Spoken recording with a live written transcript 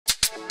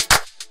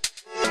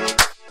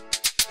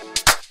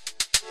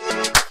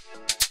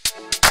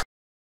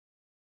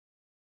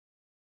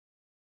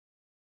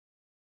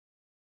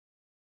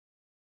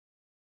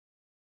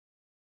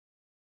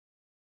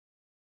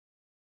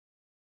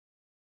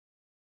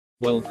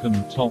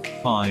Welcome Top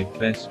 5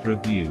 Best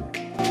Review.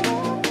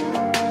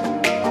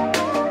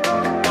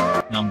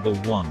 Number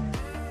 1.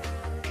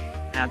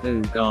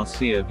 Abu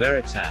Garcia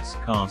Veritas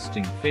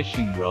Casting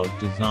Fishing Rod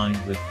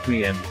designed with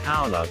 3M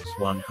Powerlux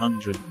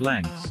 100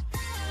 blanks.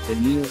 The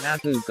new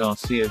Abu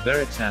Garcia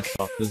Veritas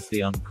offers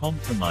the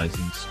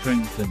uncompromising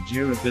strength and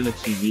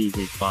durability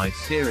needed by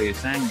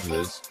serious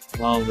anglers,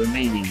 while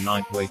remaining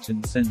lightweight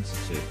and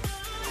sensitive.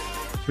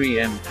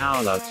 3M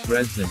Powerlux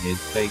resin is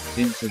baked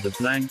into the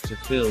blank to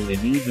fill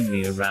in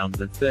evenly around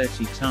the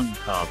 30-ton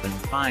carbon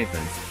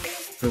fiber,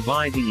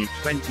 providing a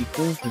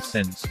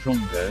 24%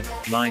 stronger,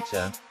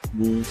 lighter,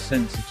 more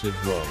sensitive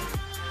rod.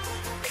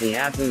 The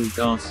Abu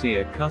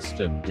Garcia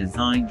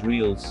custom-designed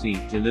reel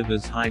seat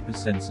delivers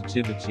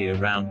hypersensitivity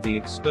around the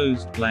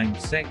exposed blank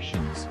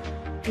sections,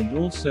 and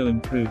also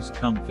improves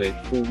comfort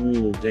for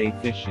all-day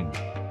fishing.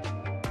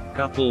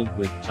 Coupled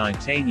with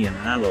titanium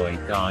alloy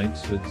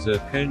guides with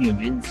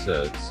zirconium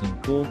inserts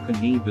and cork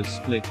and EVA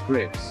split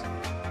grips,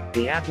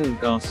 the Abu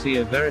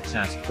Garcia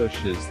Veritas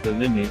pushes the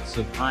limits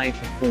of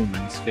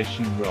high-performance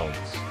fishing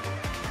rods.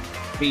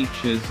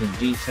 Features and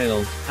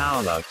details: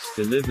 Powerlux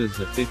delivers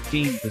a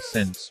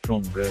 15%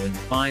 stronger and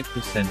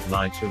 5%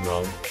 lighter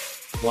rod,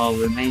 while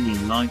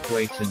remaining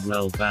lightweight and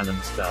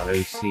well-balanced.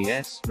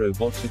 ROCS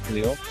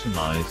robotically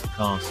optimized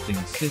casting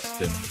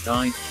system,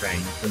 guide train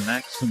for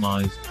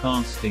maximized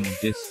casting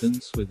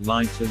distance with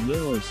lighter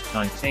lures.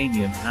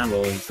 Titanium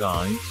alloy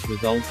guides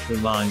with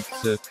ultra-light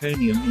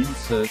zirconium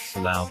inserts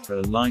allow for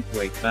a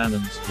lightweight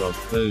balanced rod.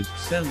 Closed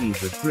cell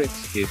EVA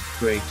grips give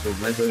greater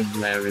weather and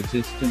wear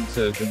resistance.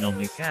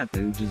 Ergonomic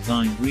Abu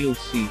designed reel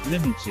seat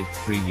limited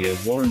 3-year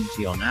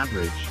warranty on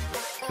average,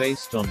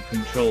 based on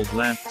controlled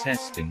lab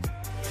testing,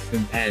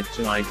 compared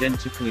to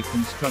identically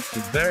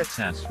constructed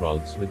Veritas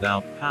rods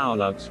without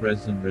Powerlux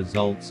resin.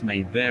 Results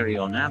may vary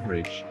on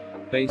average,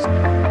 based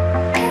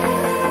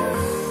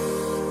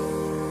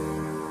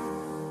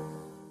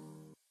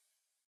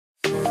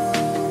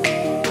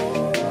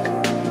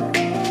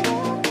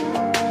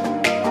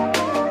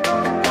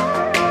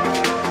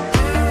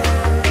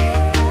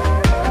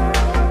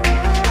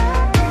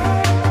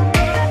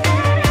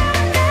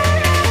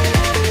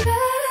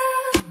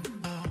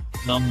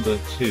Number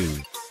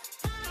 2.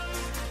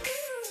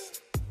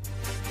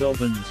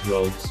 Dobyns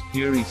Rods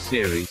Fury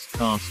Series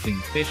Casting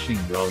Fishing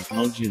Rod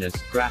Modulus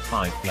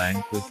Graphite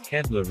Blank with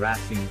Kevlar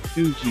Wrapping.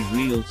 Fuji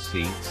Reel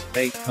Seats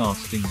Bait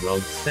Casting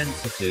Rods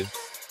sensitive,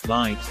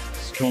 light,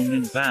 strong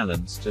and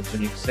balanced at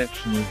an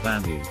exceptional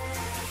value.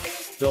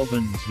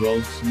 Dobyns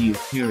Rods new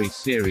Fury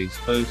Series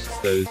boasts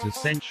those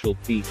essential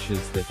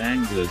features that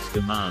anglers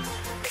demand: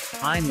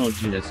 high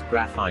modulus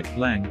graphite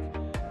blank,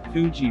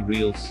 Fuji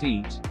Reel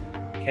Seat,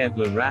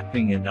 Kevlar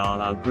wrapping and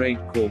grade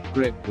cork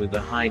grip with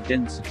a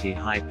high-density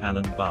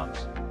high-pallet butt.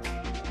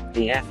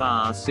 The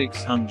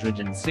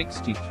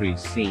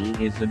FR663C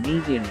is a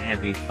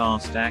medium-heavy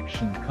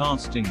fast-action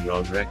casting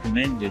rod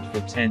recommended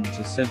for 10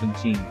 to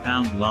 17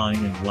 pound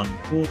line and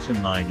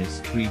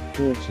 1/4 -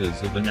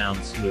 3/4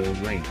 ounce lure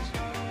weight.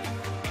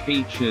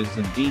 Features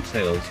and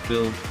details: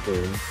 built for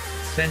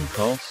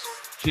Senkos,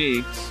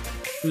 jigs,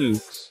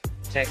 flukes,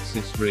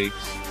 Texas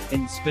rigs,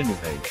 and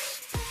spinnerbaits.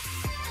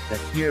 The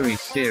Fury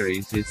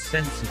series is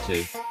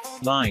sensitive,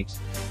 light,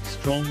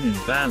 strong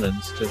and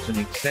balanced at an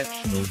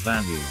exceptional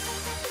value.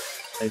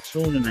 A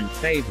tournament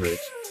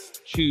favorite,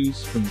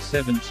 choose from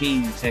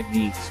 17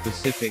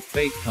 technique-specific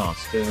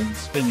baitcaster and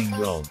spinning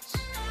rods.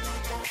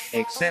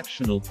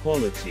 Exceptional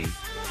quality.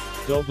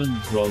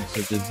 Dobyns rods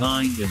are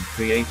designed and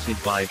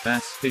created by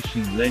bass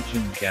fishing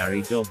legend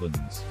Gary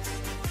Dobyns.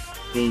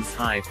 These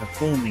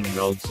high-performing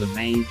rods are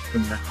made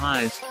from the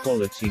highest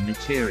quality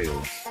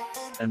materials: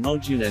 a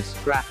modulus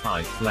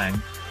graphite blank,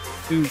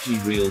 Fuji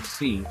Reel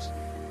Seat,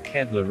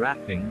 Kevlar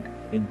wrapping,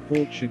 in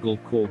Portugal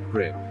cork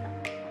grip.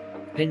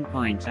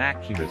 Pinpoint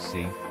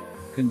accuracy.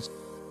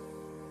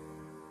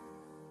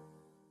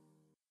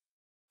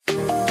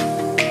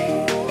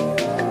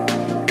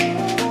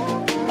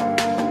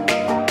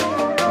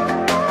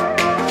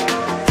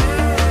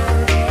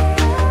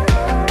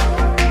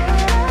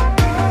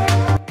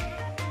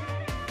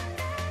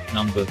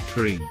 Number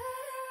 3.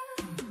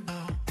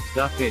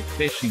 Duckett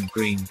Fishing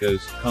Green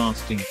Ghost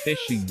Casting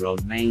Fishing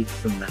Rod made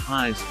from the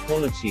highest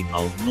quality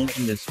hulled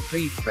modulus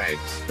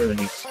pre-pregs for an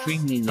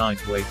extremely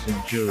lightweight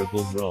and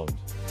durable rod.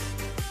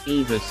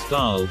 EVA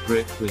style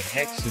grip with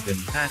hexagon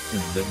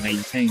pattern that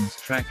maintains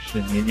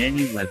traction in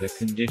any weather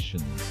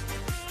conditions.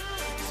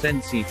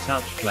 Sensi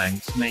touch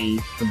flanks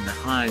made from the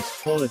highest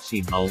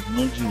quality hulled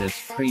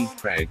modulus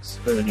pre-pregs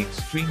for an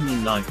extremely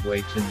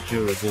lightweight and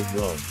durable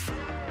rod.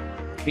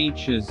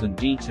 Features and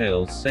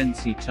details: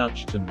 Sensi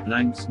touch-tom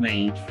blanks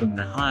made from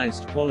the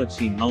highest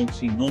quality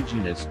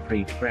multi-modulus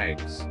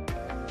pre-pregs.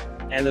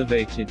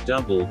 Elevated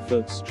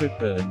double-foot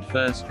stripper and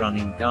first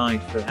running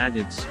guide for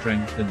added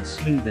strength and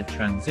smoother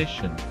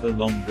transition for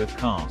longer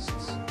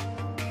casts.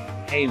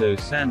 Halo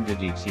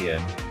Sanded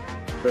ETM,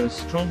 for a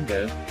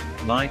stronger,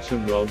 lighter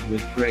rod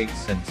with great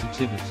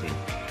sensitivity.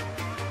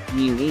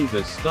 New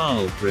EVA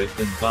style grip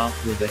and butt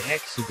with a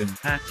hexagon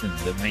pattern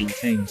that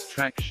maintains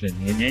traction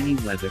in any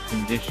weather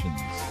conditions.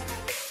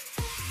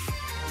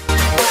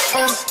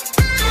 Number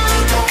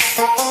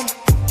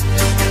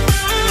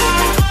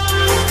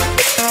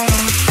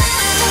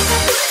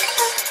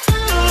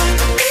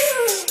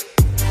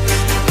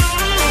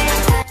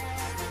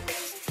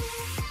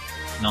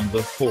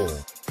 4.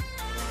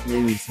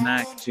 Lew's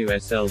Mach 2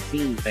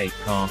 SLP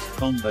Baitcast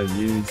Combo.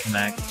 Lew's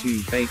Mach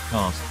 2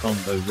 Baitcast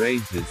Combo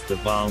raises the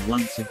bar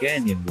once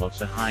again in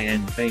what a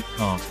high-end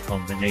baitcast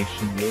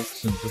combination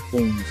looks and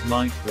performs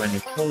like when a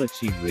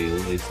quality reel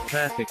is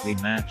perfectly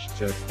matched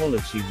to a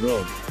quality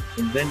rod,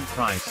 and then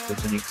priced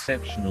at an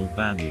exceptional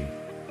value.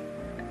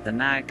 The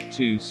Mach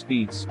 2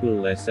 Speed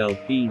School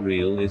SLP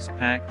reel is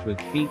packed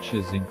with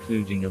features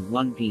including a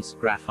one-piece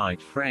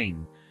graphite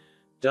frame,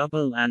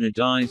 double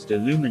anodized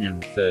aluminum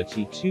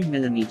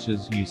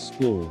 32mm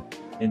U-spool,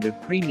 and a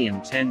premium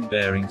 10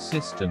 bearing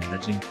system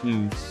that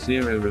includes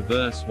 0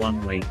 reverse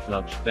one-way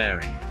clutch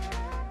bearing.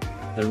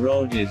 The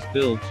rod is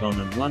built on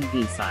a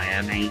one-piece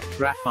IM8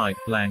 graphite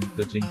blank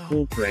that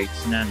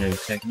incorporates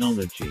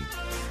nanotechnology.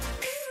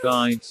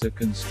 Guides are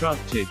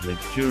constructed with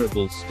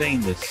durable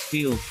stainless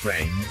steel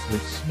frames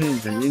with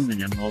smooth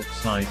aluminum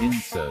oxide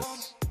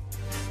inserts.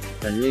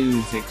 The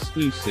Lew's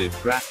exclusive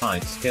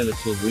graphite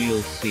skeletal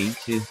reel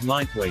seat is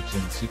lightweight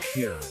and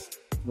secure.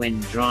 When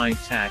dry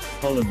tack,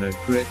 polymer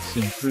grips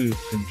improve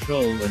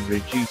control and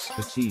reduce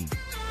fatigue.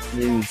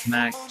 Lew's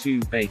Mach 2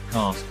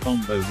 Baitcast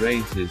Combo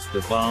raises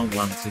the bar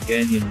once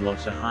again in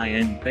what a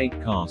high-end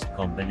baitcast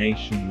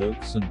combination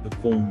looks and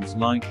performs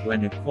like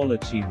when a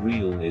quality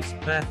reel is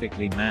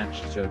perfectly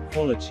matched to a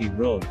quality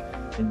rod,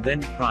 and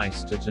then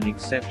priced at an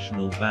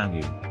exceptional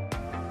value.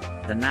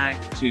 The Mach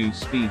 2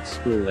 Speed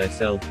School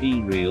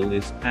SLP reel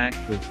is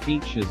packed with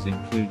features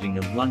including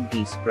a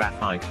one-piece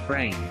graphite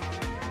frame,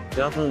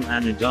 double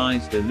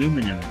anodized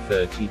aluminum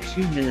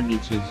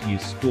 32mm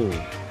U-spool,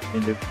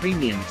 and a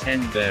premium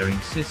 10 bearing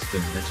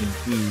system that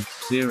includes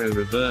 0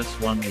 reverse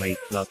one-way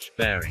clutch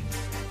bearing.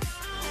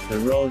 The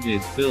rod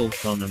is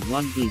built on a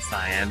one-piece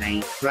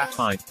IM8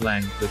 graphite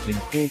blank that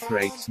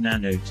incorporates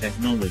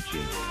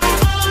nanotechnology.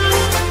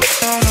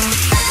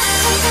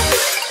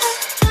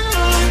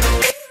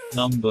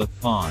 Number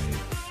 5.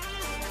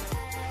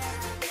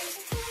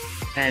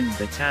 Penn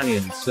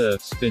Battalion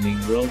Surf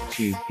Spinning Rod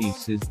Tube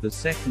Piece is the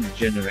second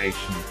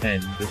generation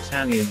Penn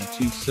Battalion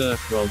 2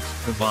 surf rods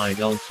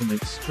provide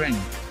ultimate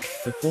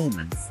strength,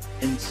 performance,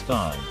 and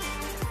style.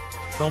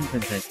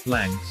 Composite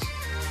blanks,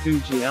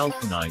 Fuji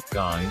Alkanite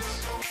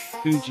guides,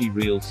 Fuji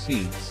reel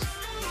seats,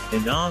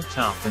 and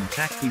R-Tough and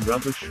tacky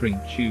rubber shrink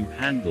tube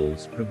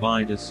handles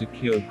provide a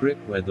secure grip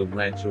whether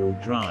wet or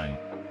dry.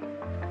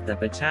 The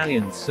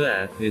Battalion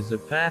Surf is a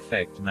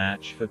perfect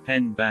match for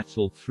Penn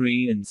Battle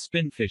 3 and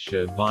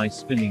Spinfisher Vi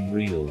spinning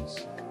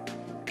reels.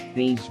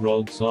 These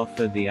rods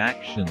offer the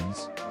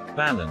actions,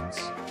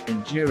 balance,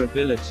 and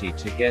durability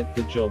to get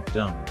the job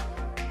done.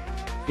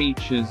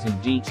 Features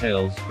and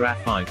details: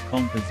 graphite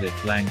composite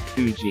blank,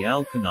 Fuji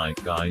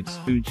Alkanite guides,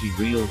 Fuji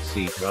reel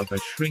seat, rubber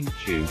shrink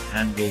tube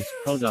handles.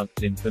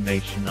 Product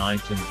information: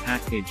 item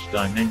package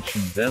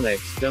dimensions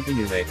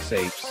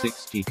LXWXH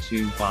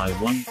 62 by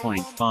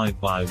 1.5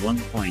 by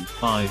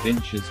 1.5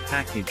 inches,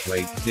 package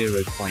weight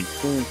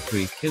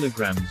 0.43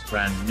 kilograms,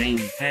 brand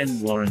name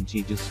Penn,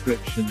 warranty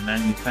description: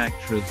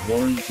 manufacturer's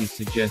warranty,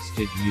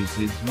 suggested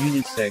uses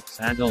unisex,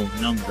 adult,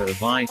 number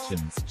of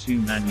items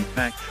 2,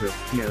 manufacturer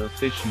pure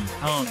fishing,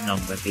 part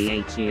number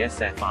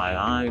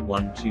BATSFII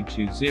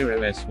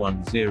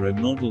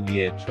 1220S10, model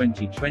year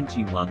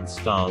 2021,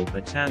 style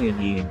Battalion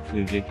E,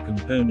 included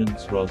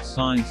components: rod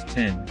size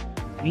 10,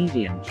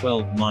 medium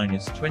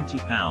 12-20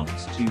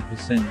 pounds,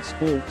 2%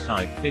 sport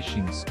type,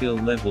 fishing skill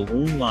level,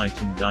 all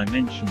item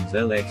dimensions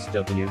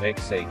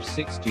LXWXH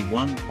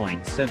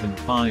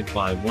 61.75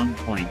 by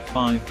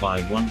 1.5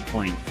 by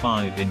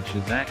 1.5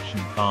 inches,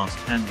 action fast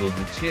handle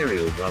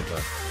material,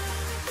 rubber.